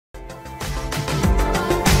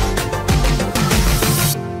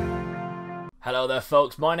Hello there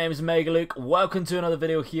folks, my name is Megaluke. Welcome to another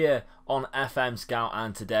video here on FM Scout,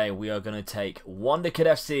 and today we are going to take Wonderkid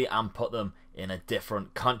FC and put them in a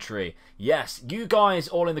different country. Yes, you guys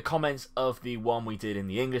all in the comments of the one we did in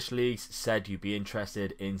the English leagues said you'd be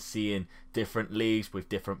interested in seeing different leagues with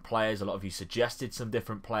different players. A lot of you suggested some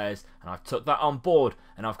different players and I've took that on board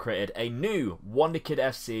and I've created a new Wonderkid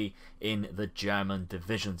FC in the German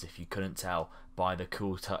divisions, if you couldn't tell by the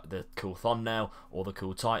cool thumbnail or the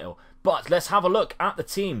cool title. But let's have a look at the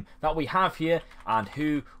team that we have here and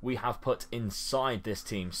who we have put inside this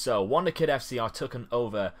team. So Wonderkid FC, I've taken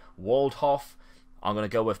over Waldhof. I'm going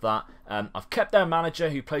to go with that. I've kept their manager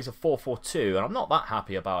who plays a 4-4-2 and I'm not that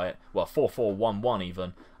happy about it. Well, 4-4-1-1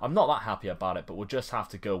 even. I'm not that happy about it, but we'll just have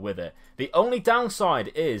to go with it. The only downside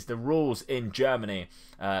is the rules in Germany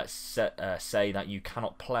say that you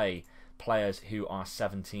cannot play players who are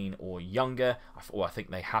 17 or younger. I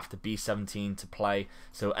think they have to be 17 to play,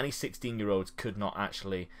 so any 16-year-olds could not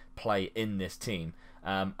actually play in this team.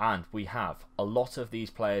 And we have a lot of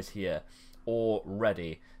these players here all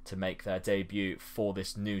ready to make their debut for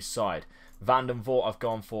this new side. Van den Voort I've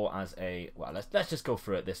gone for as a, well, let's just go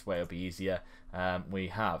through it this way, it'll be easier. We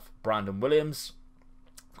have Brandon Williams,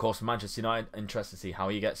 of course, from Manchester United, interested to see how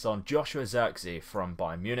he gets on. Joshua Zirkzee from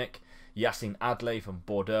Bayern Munich, Yacine Adley from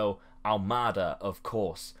Bordeaux, Almada, of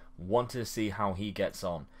course, wanted to see how he gets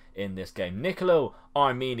on in this game. Nicolo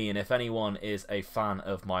Armini, and if anyone is a fan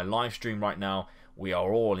of my live stream right now, we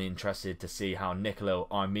are all interested to see how Nicolo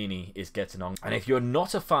Armini is getting on. And if you're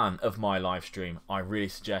not a fan of my live stream, I really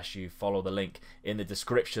suggest you follow the link in the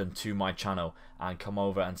description to my channel and come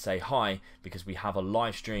over and say hi, because we have a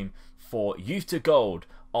live stream for Youth to Gold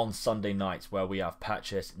on Sunday nights where we have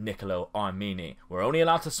purchased Nicolo Armini. We're only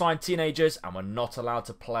allowed to sign teenagers and we're not allowed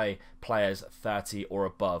to play players 30 or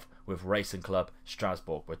above with Racing Club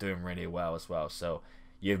Strasbourg. We're doing really well as well, so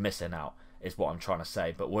you're missing out is what I'm trying to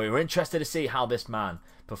say. But we're interested to see how this man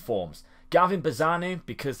performs. Gavin Bazanu,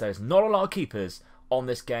 because there's not a lot of keepers on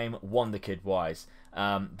this game Wonderkid wise.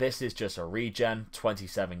 This is just a regen,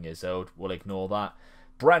 27 years old, we'll ignore that.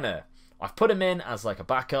 Brenner, I've put him in as like a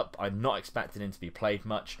backup. I'm not expecting him to be played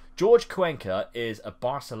much. George Cuenca is a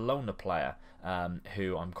Barcelona player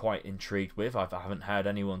who I'm quite intrigued with. I haven't heard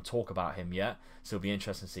anyone talk about him yet, so it'll be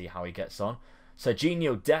interesting to see how he gets on.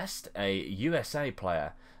 Serginho Dest, a USA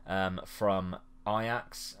player from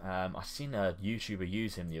Ajax. I've seen a YouTuber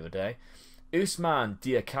use him the other day. Usman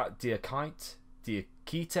Diakite,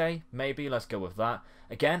 maybe. Let's go with that.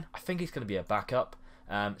 Again, I think he's going to be a backup.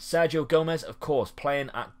 Sergio Gomez, of course, playing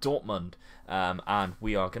at Dortmund, and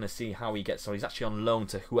we are going to see how he gets on. He's actually on loan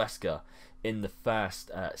to Huesca in the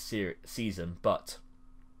first season, but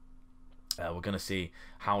we're going to see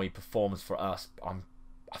how he performs for us.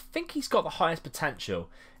 I think he's got the highest potential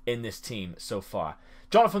in this team so far.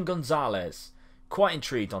 Jonathan Gonzalez, quite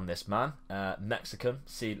intrigued on this man, Mexican.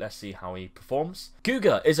 Let's see how he performs.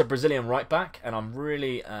 Guga is a Brazilian right back, and I'm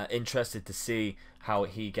really interested to see how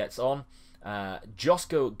he gets on.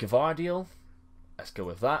 Josko Gvardiol, let's go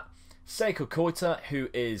with that. Seiko Koita, who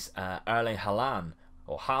is Erling Haaland,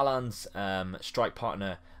 or Haaland's strike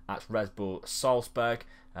partner at Red Bull Salzburg.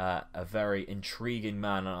 A very intriguing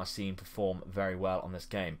man, and I've seen perform very well on this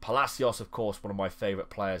game. Palacios, of course, one of my favourite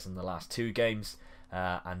players in the last two games.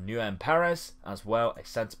 And Nguyen Perez as well, a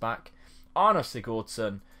centre back. Arne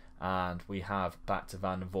Sigurdsson, and we have back to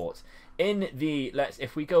Van den Voort. In the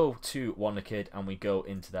if we go to Wonderkid and we go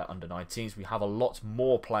into their under-19s, we have a lot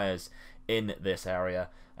more players in this area.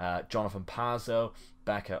 Jonathan Pazzo,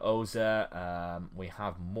 Becca Ozer, we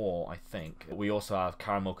have more, I think. We also have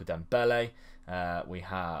Karamoka Dembele, we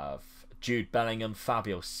have Jude Bellingham,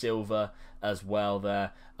 Fabio Silva as well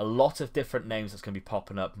there. A lot of different names that's going to be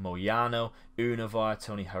popping up. Moyano, Unavar,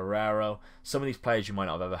 Tony Herrero. Some of these players you might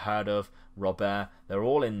not have ever heard of. Robert, they're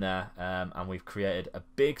all in there, and we've created a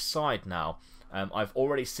big side now. I've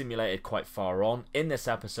already simulated quite far on. In this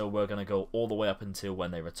episode, we're going to go all the way up until when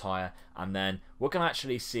they retire, and then we're going to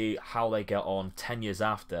actually see how they get on 10 years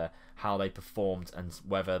after, how they performed, and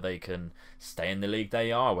whether they can stay in the league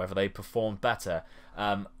they are, whether they performed better.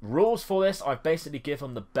 Rules for this, I've basically given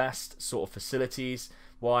them the best sort of facilities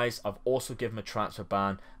wise. I've also given them a transfer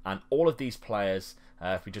ban, and all of these players,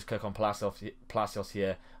 if we just click on Palacios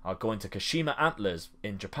here, are going to Kashima Antlers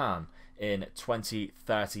in Japan in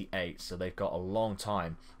 2038, so they've got a long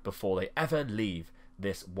time before they ever leave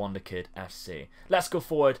this Wonderkid FC. Let's go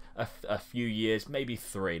forward a few years, maybe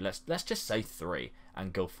 3. Let's just say 3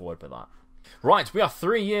 and go forward with that. Right, we are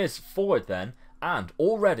 3 years forward then, And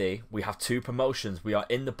already we have 2 promotions. We are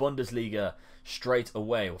in the Bundesliga straight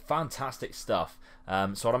away. Well, fantastic stuff.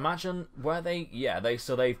 So I'd imagine where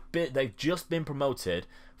they've just been promoted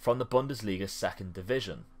from the Bundesliga 2nd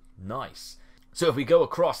division. Nice. So if we go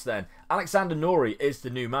across then, Alexander Nuri is the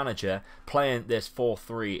new manager, playing this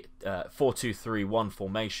 4-2-3-1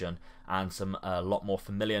 formation, and a lot more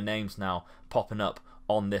familiar names now popping up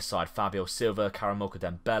on this side. Fabio Silva, Karamoko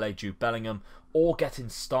Dembele, Jude Bellingham, all getting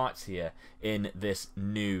starts here in this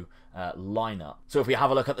new lineup. So if we have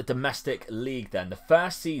a look at the domestic league then, the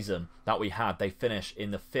first season that we had, they finished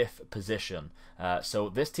in the 5th position. So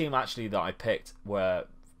this team actually that I picked were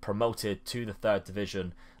promoted to the 3rd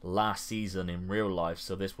division last season in real life,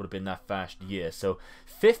 so this would have been their first year. So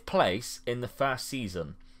 5th place in the first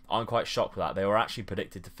season. I'm quite shocked with that. They were actually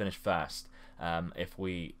predicted to finish first.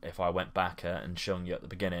 If I went back and shown you at the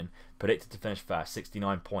beginning, predicted to finish first,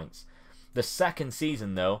 69 points. The 2nd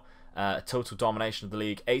season though, total domination of the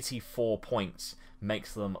league, 84 points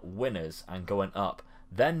makes them winners and going up.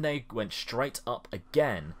 Then they went straight up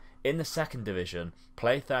again in the 2nd division,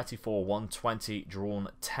 play 34, won 20, drawn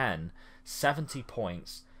 10, 70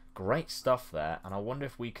 points. Great stuff there, and I wonder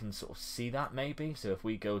if we can sort of see that maybe. So if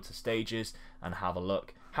we go to stages and have a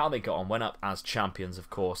look how they got on, went up as champions, of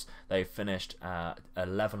course. They finished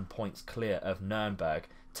 11 points clear of Nuremberg,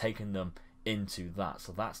 taking them into that.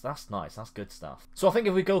 So that's nice, that's good stuff. So I think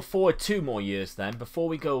if we go forward 2 more years then, before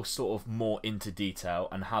we go sort of more into detail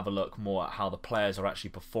and have a look more at how the players are actually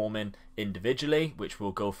performing individually, which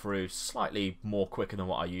we'll go through slightly more quicker than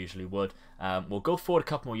what I usually would, we'll go forward a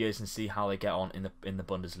couple more years and see how they get on in the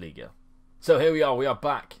Bundesliga. So here we are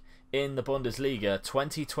back in the Bundesliga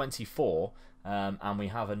 2024, and we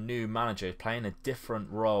have a new manager playing a different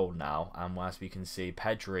role now, and as we can see,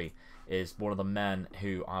 Pedri is one of the men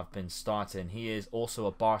who I've been starting. He is also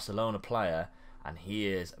a Barcelona player, and he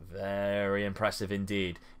is very impressive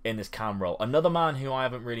indeed in this cam role. Another man who I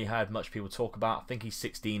haven't really heard much people talk about. I think he's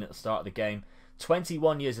 16 at the start of the game.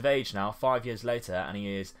 21 years of age now, 5 years later, and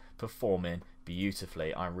he is performing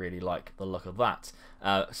beautifully. I really like the look of that.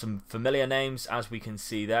 Some familiar names, as we can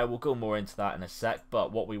see there. We'll go more into that in a sec,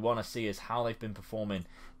 but what we want to see is how they've been performing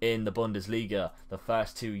in the Bundesliga the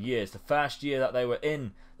first 2 years. The first year that they were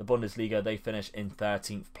in the Bundesliga, they finished in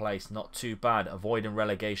 13th place. Not too bad, avoiding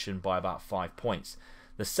relegation by about 5 points.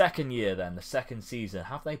 The second year then, the second season,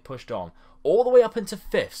 have they pushed on all the way up into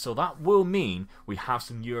 5th? So that will mean we have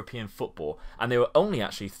some European football, and they were only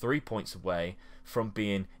actually 3 points away from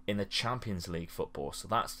being in the Champions League football. So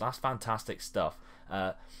that's fantastic stuff.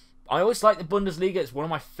 I always like the Bundesliga. It's one of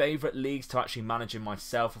my favourite leagues to actually manage in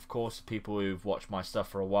myself, of course. People who've watched my stuff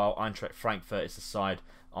for a while, Eintracht Frankfurt is the side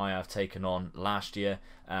I have taken on last year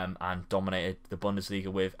and dominated the Bundesliga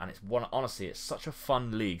with. And honestly, it's such a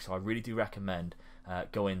fun league, so I really do recommend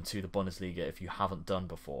going to the Bundesliga if you haven't done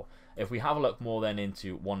before. If we have a look more then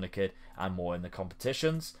into Wonderkid and more in the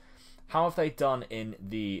competitions, how have they done in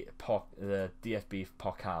the DFB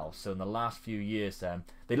Pokal? So in the last few years then,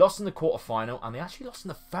 they lost in the quarterfinal and they actually lost in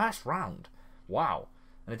the first round. Wow.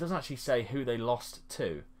 And it doesn't actually say who they lost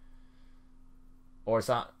to. Or is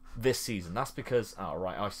that this season? That's because, oh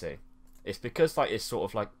right, I see. It's because it's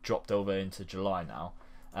sort of dropped over into July now.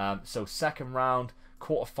 So second round,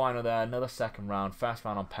 quarterfinal there, another second round, first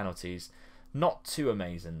round on penalties. Not too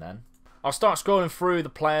amazing then. I'll start scrolling through the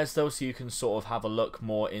players though, so you can sort of have a look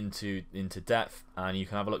more into depth, and you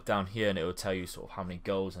can have a look down here and it will tell you sort of how many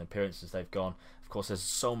goals and appearances they've gone. Of course, there's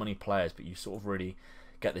so many players, but you sort of really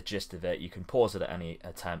get the gist of it. You can pause it at any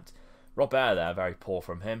attempt. Robert there, very poor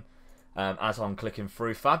from him. As I'm clicking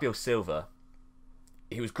through, Fabio Silva,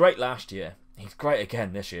 he was great last year. He's great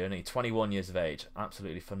again this year, and he's 21 years of age.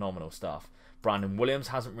 Absolutely phenomenal stuff. Brandon Williams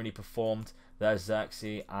hasn't really performed. There's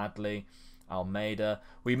Xerxes, Adley, Almeida.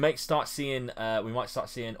 We might start seeing.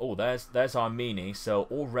 Oh, there's Armini. So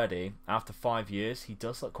already after 5 years, he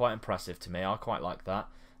does look quite impressive to me. I quite like that.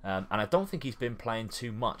 And I don't think he's been playing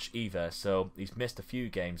too much either. So he's missed a few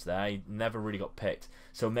games there. He never really got picked.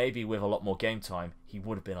 So maybe with a lot more game time, he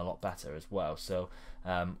would have been a lot better as well. So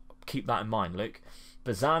keep that in mind, Luke.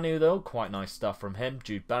 Bazanu though, quite nice stuff from him.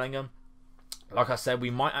 Jude Bellingham. Like I said, we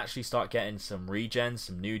might actually start getting some regens,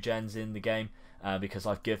 some new gens in the game. Because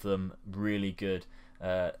I've given them really good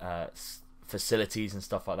facilities and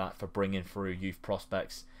stuff like that for bringing through youth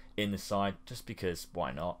prospects in the side, just because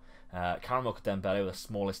why not? Karamoko Dembele with the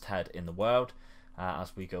smallest head in the world.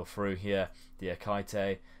 As we go through here,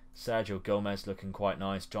 Diakite, Sergio Gomez looking quite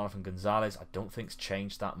nice. Jonathan Gonzalez, I don't think's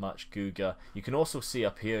changed that much. Guga. You can also see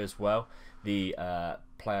up here as well the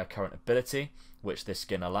player current ability, which this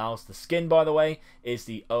skin allows. The skin, by the way, is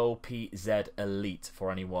the OPZ Elite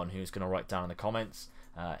for anyone who's going to write down in the comments.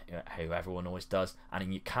 who everyone always does,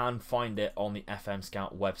 and you can find it on the FM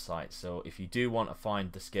Scout website. So if you do want to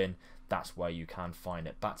find the skin, that's where you can find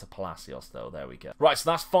it. Back to Palacios though, there we go. Right,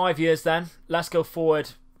 so that's 5 years then. Let's go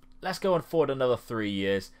forward. Let's go on forward another 3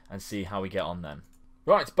 years and see how we get on then.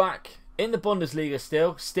 Right, back in the Bundesliga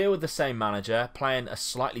still with the same manager, playing a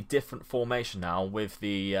slightly different formation now with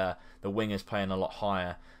the wingers playing a lot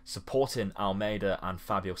higher, supporting Almeida and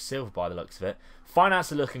Fabio Silva by the looks of it.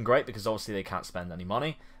 Finance are looking great because obviously they can't spend any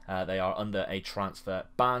money. They are under a transfer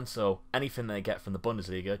ban, so anything they get from the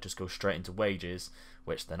Bundesliga just goes straight into wages,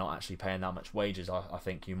 which they're not actually paying that much wages, I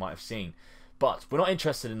think you might have seen. But we're not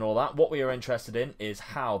interested in all that. What we are interested in is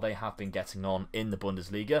how they have been getting on in the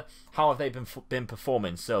Bundesliga. How have they been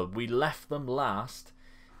performing? So we left them last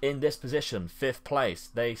in this position, 5th place.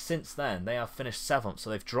 Since then, they have finished 7th, so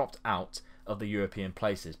they've dropped out of the European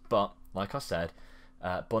places. But, like I said,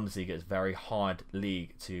 Bundesliga is a very hard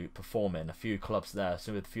league to perform in. A few clubs there,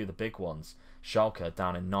 so with a few of the big ones. Schalke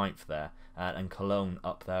down in 9th there, and Cologne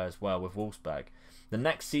up there as well with Wolfsburg. The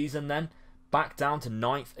next season then, back down to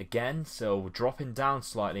 9th again, so we're dropping down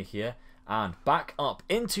slightly here, and back up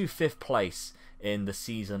into 5th place in the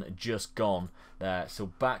season just gone there. So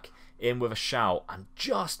back in with a shout, and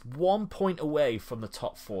just 1 point away from the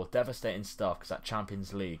top 4. Devastating stuff, because that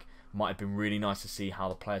Champions League might have been really nice to see how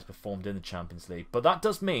the players performed in the Champions League. But that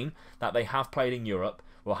does mean that they have played in Europe.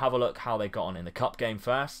 We'll have a look how they got on in the Cup game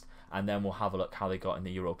first, and then we'll have a look how they got in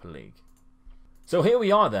the Europa League. So here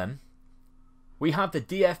we are then. We have the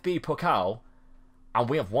DFB Pokal, and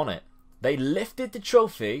we have won it. They lifted the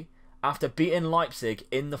trophy after beating Leipzig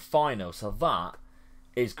in the final, so that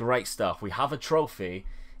is great stuff. We have a trophy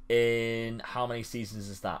in, how many seasons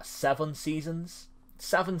is that? 7 seasons?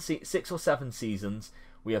 6 or 7 seasons.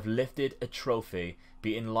 We have lifted a trophy,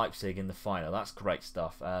 beating Leipzig in the final. That's great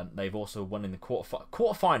stuff. They've also won in the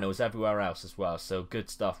quarterfinals everywhere else as well, so good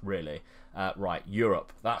stuff really. Right,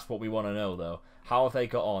 Europe. That's what we want to know though. How have they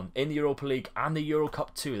got on in the Europa League and the Euro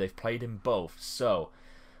Cup too? They've played in both. So,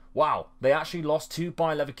 wow, they actually lost to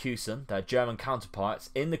Bayer Leverkusen, their German counterparts,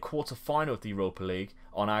 in the quarter-final of the Europa League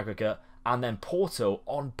on aggregate, and then Porto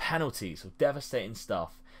on penalties. So devastating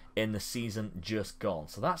stuff in the season just gone.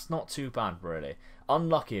 So that's not too bad really.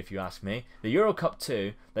 Unlucky if you ask me. The Euro Cup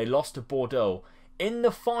 2, they lost to Bordeaux in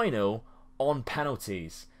the final on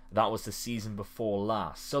penalties. That was the season before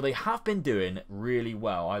last. So they have been doing really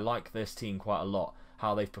well. I like this team quite a lot,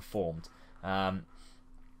 how they've performed.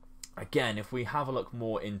 Again, if we have a look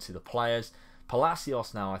more into the players,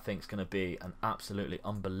 Palacios now I think is going to be an absolutely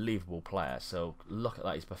unbelievable player. So look at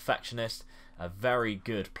that, he's perfectionist, a very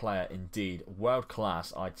good player indeed, world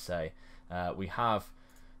class I'd say. We have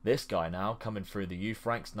this guy now coming through the youth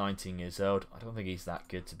ranks, 19 years old. I don't think he's that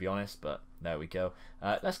good to be honest, but there we go.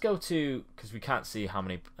 Let's go to, because we can't see how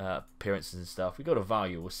many appearances and stuff, we go to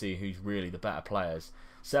value, we'll see who's really the better players.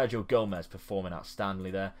 Sergio Gomez performing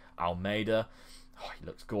outstandingly there. Almeida, oh, he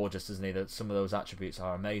looks gorgeous, doesn't he? Some of those attributes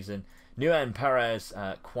are amazing. Nguyen Perez,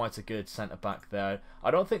 quite a good centre-back there. I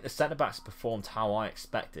don't think the centre-backs performed how I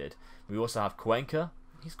expected. We also have Cuenca,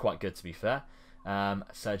 he's quite good to be fair.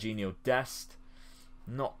 Serginho Dest,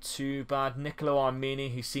 not too bad. Nicolo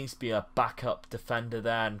Armini, who seems to be a backup defender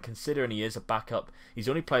there, and considering he is a backup, he's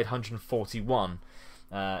only played 141.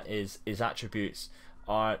 His attributes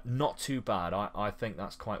are not too bad. I think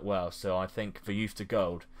that's quite well. So I think for youth to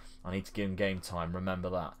gold, I need to give him game time. Remember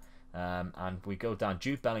that. And we go down.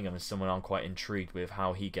 Jude Bellingham is someone I'm quite intrigued with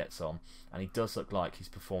how he gets on, and he does look like he's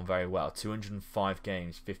performed very well. 205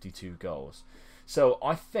 games, 52 goals. So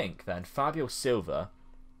I think then Fabio Silva,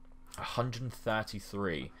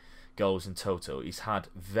 133 goals in total. He's had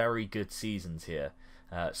very good seasons here,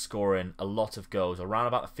 scoring a lot of goals, around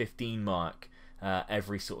about the 15 mark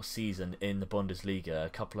every sort of season in the Bundesliga. A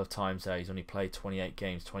couple of times there he's only played 28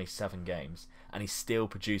 games, 27 games, and he's still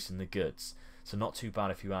producing the goods. So not too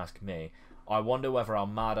bad if you ask me. I wonder whether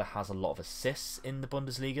Almada has a lot of assists in the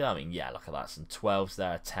Bundesliga. I mean, yeah, look at that, some 12s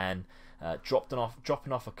there, 10, dropping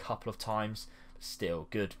off a couple of times, but still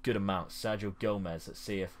good amount. Sergio Gomez, let's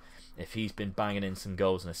see if he's been banging in some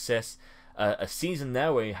goals and assists. A season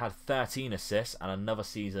there where he had 13 assists, and another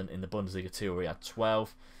season in the Bundesliga 2 where he had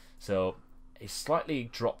 12. So he's slightly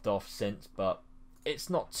dropped off since, but it's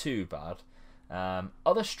not too bad.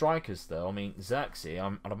 Other strikers though, I mean Xerxes,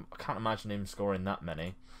 I can't imagine him scoring that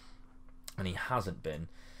many, and he hasn't been.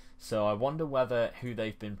 So I wonder who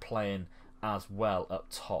they've been playing as well up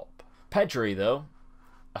top. Pedri though,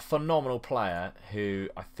 a phenomenal player who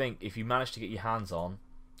I think if you manage to get your hands on,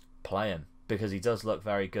 play him, because he does look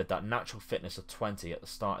very good. That natural fitness of 20 at the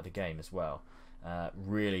start of the game as well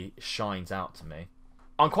really shines out to me.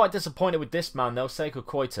 I'm quite disappointed with this man though, Seiko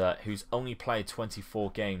Koita, who's only played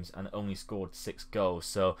 24 games and only scored 6 goals.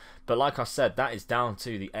 So, but like I said, that is down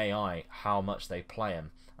to the AI, how much they play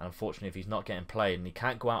him. And unfortunately, if he's not getting played and he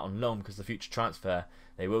can't go out on loan because of the future transfer,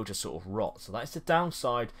 they will just sort of rot. So that's the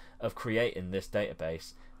downside of creating this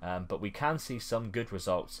database. But we can see some good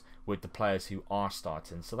results with the players who are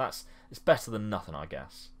starting. So it's better than nothing, I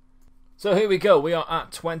guess. So here we go. We are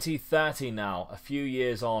at 2030 now, a few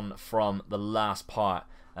years on from the last part.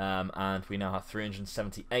 And we now have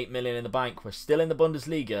 378 million in the bank. We're still in the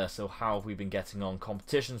Bundesliga. So how have we been getting on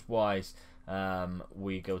competitions-wise?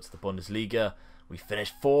 We go to the Bundesliga. We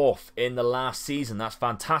finished 4th in the last season. That's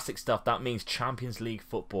fantastic stuff. That means Champions League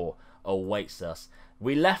football awaits us.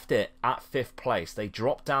 We left it at 5th place. They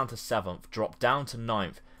dropped down to 7th, dropped down to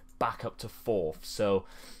 9th, back up to 4th. So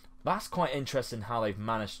that's quite interesting how they've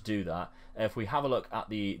managed to do that. If we have a look at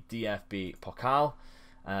the DFB Pokal,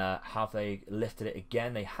 have they lifted it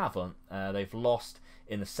again? They haven't. They've lost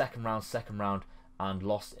in the second round, and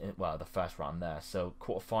lost in, well, the first round there. So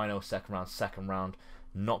quarter-final, second round.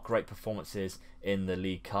 Not great performances in the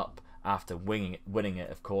League Cup after winning it,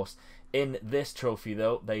 of course. In this trophy,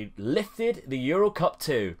 though, they lifted the Euro Cup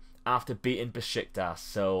 2 after beating Besiktas.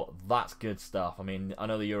 So that's good stuff. I mean, I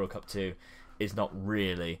know the Euro Cup 2 is not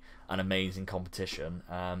really an amazing competition,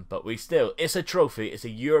 but it's a trophy. It's a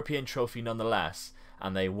European trophy nonetheless,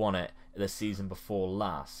 and they won it the season before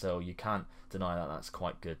last. So you can't deny that. That's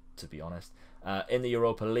quite good, to be honest. In the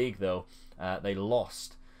Europa League, though, they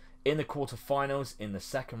lost in the quarterfinals, in the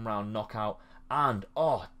second round knockout, and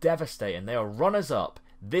devastating. They are runners-up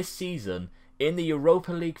this season in the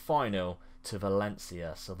Europa League final to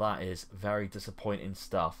Valencia. So that is very disappointing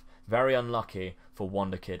stuff. Very unlucky for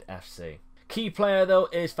Wonderkid FC. Key player though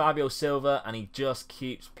is Fabio Silva, and he just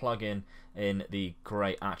keeps plugging in the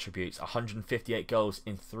great attributes. 158 goals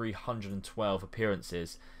in 312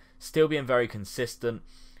 appearances. Still being very consistent.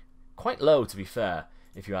 Quite low, to be fair,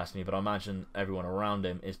 if you ask me, but I imagine everyone around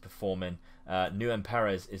him is performing. Nuem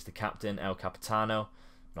Perez is the captain, El Capitano.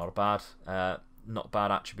 Not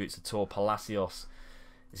bad attributes at all. Palacios,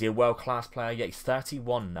 is he a world-class player? Yeah, he's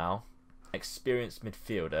 31 now. Experienced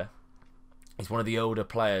midfielder. He's one of the older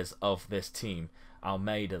players of this team.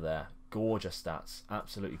 Almeida there. Gorgeous stats.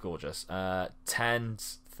 Absolutely gorgeous.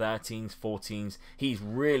 10s, 13s, 14s. He's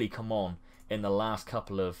really come on in the last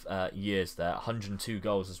couple of years there. 102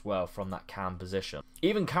 goals as well from that cam position.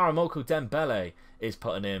 Even Karamoko Dembele is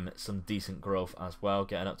putting in some decent growth as well,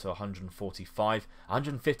 getting up to 145.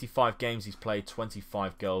 155 games he's played,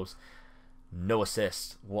 25 goals. No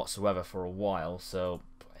assists whatsoever for a while, so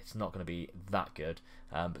it's not going to be that good.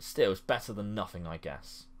 But still, it's better than nothing, I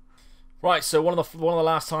guess. Right, so one of the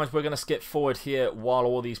last times we're going to skip forward here while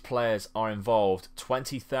all these players are involved.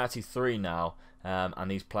 2033 now. And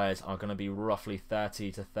these players are going to be roughly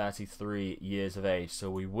 30 to 33 years of age. So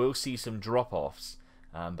we will see some drop-offs.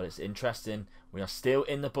 But it's interesting. We are still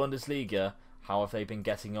in the Bundesliga. How have they been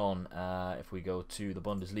getting on if we go to the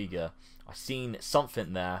Bundesliga? I've seen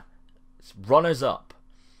something there. It's runners-up.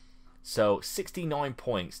 So 69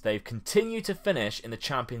 points. They've continued to finish in the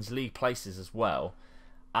Champions League places as well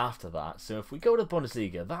after that. So if we go to the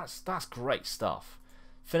Bundesliga, that's great stuff.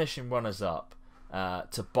 Finishing runners-up.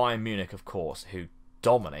 To Bayern Munich, of course, who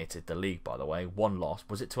dominated the league, by the way. 1 loss.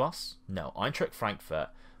 Was it to us? No. Eintracht Frankfurt,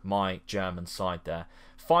 my German side there.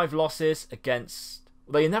 5 losses against...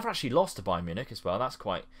 They never actually lost to Bayern Munich as well. That's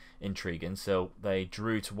quite intriguing. So they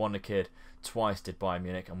drew to Wonderkid twice, did Bayern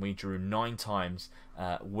Munich, and we drew 9 times,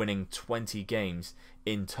 winning 20 games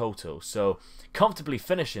in total. So comfortably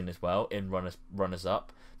finishing as well in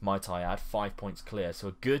runners-up, might I add. 5 points clear. So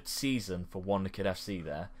a good season for Wonderkid FC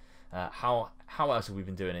there. How else have we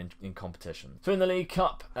been doing in competition? So in the League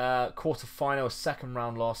Cup, quarter-final, second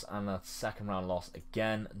round loss, and a second round loss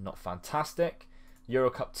again. Not fantastic. Euro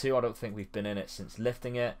Cup 2, I don't think we've been in it since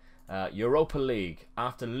lifting it. Europa League,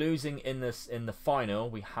 after losing in the final,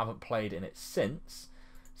 we haven't played in it since.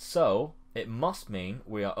 So it must mean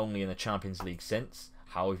we are only in the Champions League since.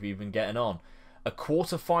 How have we been getting on? A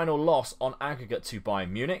quarter-final loss on aggregate to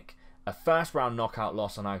Bayern Munich. A first round knockout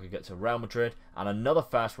loss on aggregate to Real Madrid, and another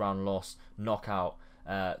first round knockout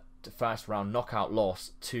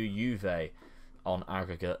loss to Juve on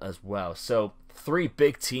aggregate as well. So 3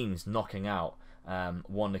 big teams knocking out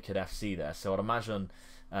Wonderkid FC there. So I'd imagine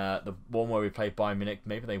the one where we played Bayern Munich,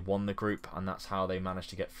 maybe they won the group and that's how they managed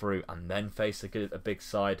to get through and then face a big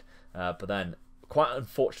side. But then quite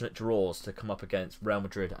unfortunate draws to come up against Real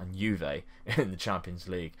Madrid and Juve in the Champions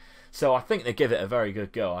League. So I think they give it a very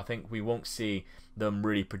good go. I think we won't see them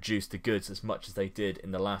really produce the goods as much as they did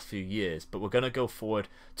in the last few years, but we're going to go forward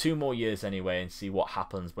 2 more years anyway and see what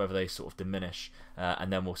happens, whether they sort of diminish,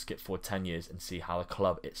 and then we'll skip forward 10 years and see how the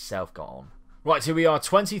club itself got on. Right, here we are,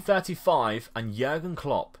 2035, and Jurgen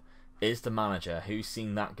Klopp is the manager. Who's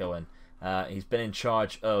seen that going? He's been in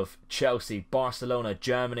charge of Chelsea, Barcelona,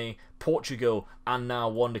 Germany, Portugal, and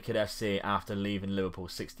now Wonderkid FC after leaving Liverpool.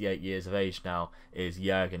 68 years of age now is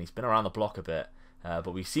Jurgen. He's been around the block a bit.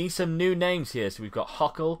 But we've seen some new names here. So we've got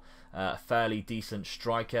Huckel, a fairly decent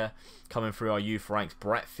striker, coming through our youth ranks.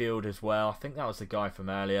 Bretfield as well. I think that was the guy from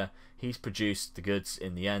earlier. He's produced the goods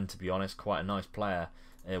in the end, to be honest. Quite a nice player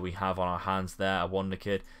we have on our hands there. A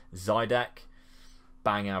Wonderkid. Zidek,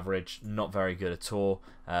 bang average, not very good at all.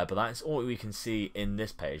 But that's all we can see in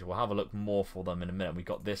this page. We'll have a look more for them in a minute. We've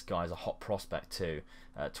got this guy as a hot prospect too.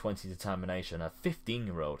 20 determination, a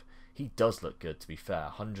 15-year-old. He does look good, to be fair.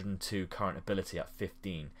 102 current ability at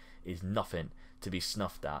 15 is nothing to be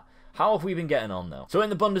snuffed at. How have we been getting on though? So in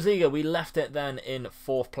the Bundesliga, we left it then in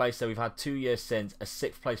 4th place. So we've had 2 years since, a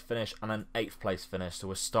 6th place finish and an 8th place finish. So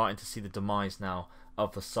we're starting to see the demise now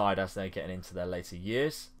of the side as they're getting into their later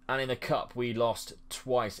years. And in the Cup, we lost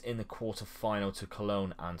twice in the quarter-final to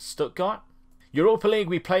Cologne and Stuttgart. Europa League,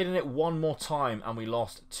 we played in it 1 more time and we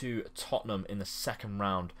lost to Tottenham in the 2nd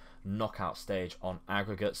round knockout stage on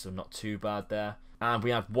aggregate, so not too bad there. And we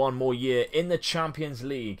had 1 more year in the Champions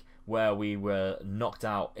League where we were knocked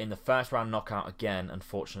out in the 1st round knockout again,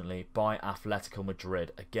 unfortunately, by Atletico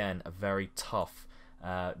Madrid. Again, a very tough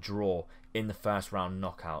draw in the 1st round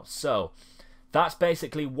knockout. So that's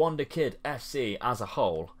basically Wonderkid FC as a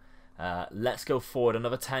whole. Let's go forward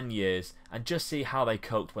another 10 years and just see how they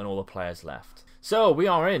coped when all the players left. So we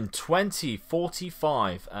are in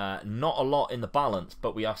 2045, not a lot in the balance,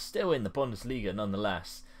 but we are still in the Bundesliga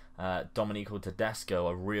nonetheless. Domenico Tedesco,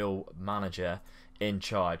 a real manager in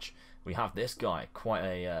charge. We have this guy, quite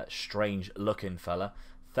a strange looking fella,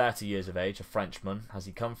 30 years of age, a Frenchman. Has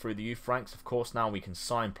he come through the youth ranks? Of course, now we can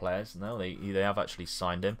sign players. No, they have actually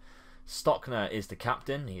signed him. Stockner is the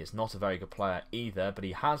captain. He is not a very good player either, but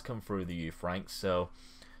he has come through the youth ranks, so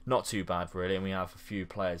not too bad really. And we have a few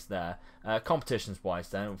players there. Competitions wise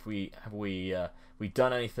then, have we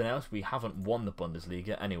done anything else? We haven't won the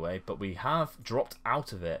Bundesliga anyway, but we have dropped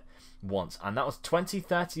out of it once, and that was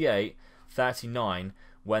 2038-39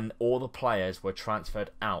 when all the players were transferred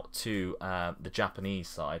out to the Japanese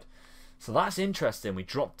side. So that's interesting. We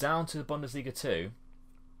dropped down to the Bundesliga 2.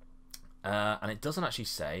 And it doesn't actually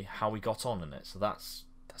say how we got on in it, so that's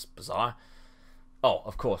bizarre. Oh,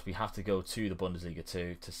 of course, we have to go to the Bundesliga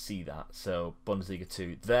 2 to see that. So Bundesliga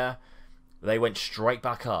 2 there, they went straight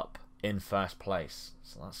back up in 1st place.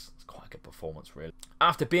 So that's quite a good performance, really.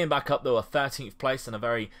 After being back up, though, a 13th place and a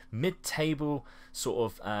very mid-table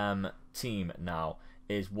sort of team now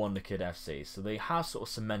is Wonderkid FC. So they have sort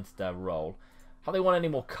of cemented their role. Have they won any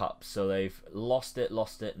more cups? So they've lost it.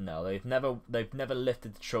 No, they've never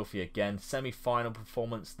lifted the trophy again. Semi-final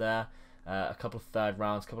performance there, a couple of 3rd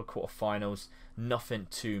rounds, a couple of quarter-finals, nothing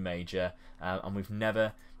too major, and we've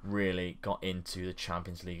never really got into the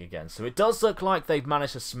Champions League again. So it does look like they've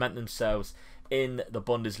managed to cement themselves in the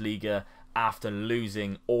Bundesliga after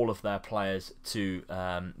losing all of their players to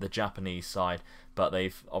the Japanese side, but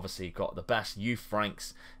they've obviously got the best youth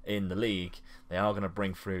ranks in the league. They are going to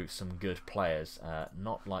bring through some good players,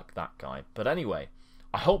 not like that guy. But anyway,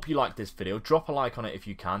 I hope you liked this video. Drop a like on it if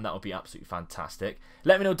you can. That would be absolutely fantastic.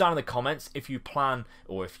 Let me know down in the comments if you plan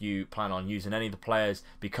on using any of the players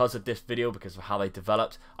because of this video, because of how they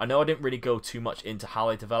developed. I know I didn't really go too much into how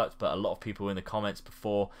they developed, but a lot of people in the comments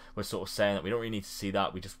before were sort of saying that we don't really need to see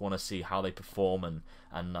that. We just want to see how they perform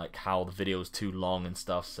and like how the video is too long and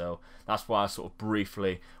stuff. So that's why I sort of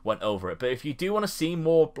briefly went over it. But if you do want to see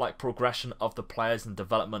more like progression of the players and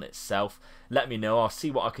development itself, let me know. I'll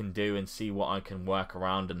see what I can do and see what I can work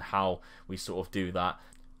around and how we sort of do that.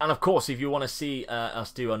 And of course, if you want to see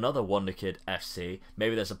us do another Wonderkid FC,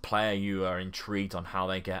 maybe there's a player you are intrigued on how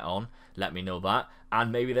they get on, let me know that.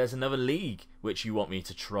 And maybe there's another league which you want me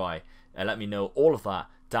to try. Let me know all of that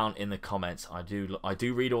down in the comments. I do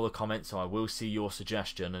read all the comments, so I will see your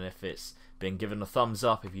suggestion, and if it's been given a thumbs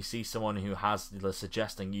up, if you see someone who has the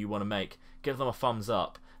suggestion you want to make, give them a thumbs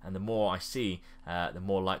up, and the more I see, the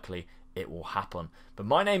more likely it will happen. But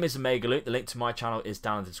my name is Omega Luke. The link to my channel is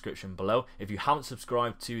down in the description below. If you haven't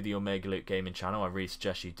subscribed to the Omega Luke gaming channel, I really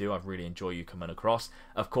suggest you do. I really enjoy you coming across.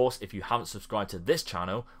 Of course, if you haven't subscribed to this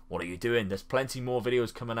channel, what are you doing? There's plenty more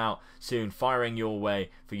videos coming out soon, firing your way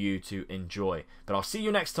for you to enjoy. But I'll see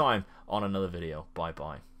you next time on another video. Bye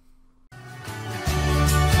bye.